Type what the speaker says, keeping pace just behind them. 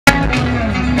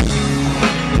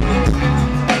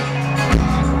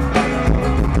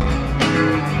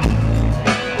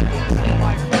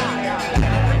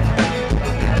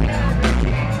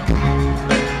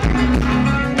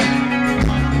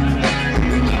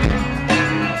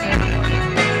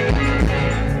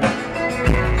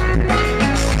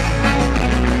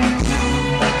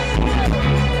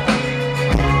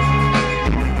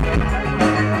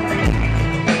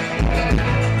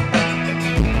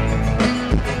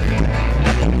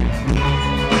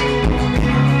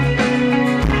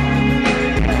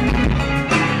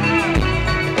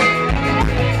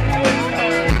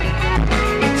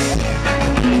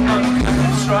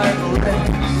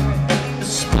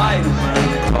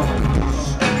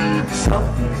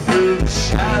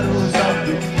Shadows of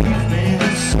the evening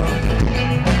sun,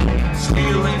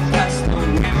 stealing past the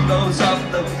windows of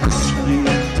the whispering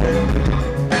dead,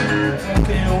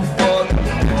 looking for the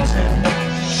mountain,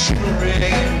 shivering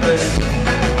in bed,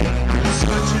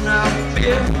 searching out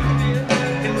fear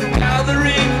in the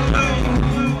gathering gloom,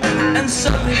 and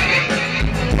suddenly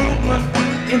movement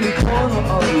in the corner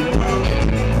of the room.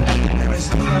 There is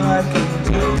nothing I can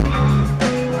do.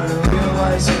 I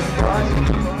realize it's right.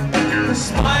 The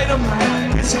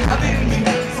Spider-Man is having me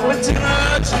for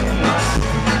dinner tonight.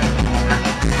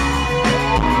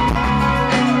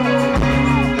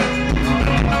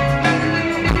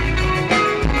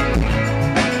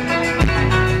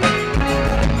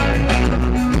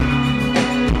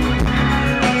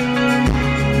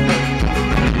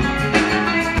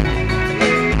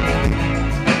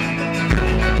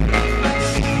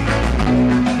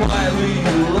 While he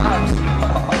laughs,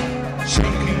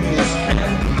 shaking his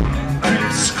head,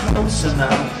 closer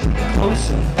now,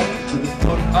 closer to the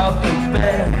foot of the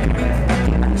bed,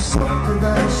 and something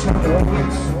that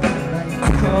shadows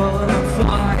like crawling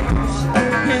flies.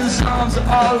 His arms are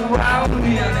all around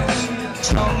me and his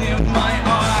tongue in my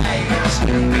eyes.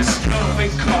 They struggle, they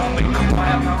call me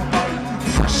quiet, now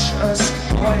precious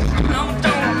boy. No,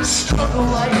 don't struggle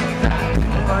like that.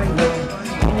 I will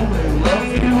only love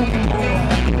you more.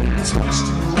 It's much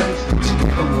too late to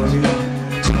get away.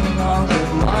 Turn on the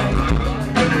light.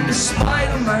 The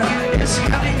Spider-Man is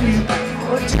having me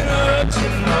for dinner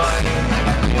tonight.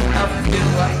 I feel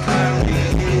like I'm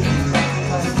reading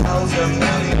 1,000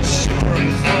 million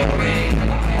stories for me.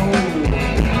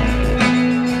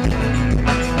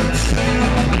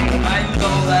 I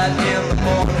know that in the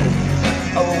morning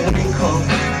I will wake up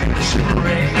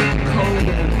shivering cold.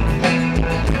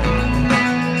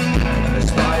 And the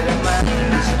Spider-Man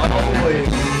is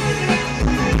always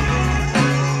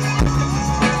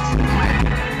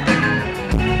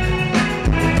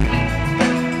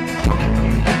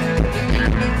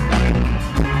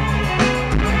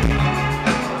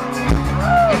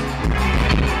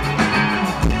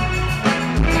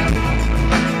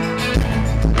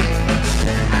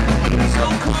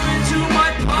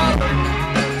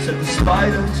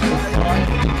spider to find,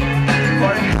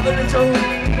 for I have a little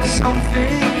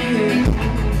something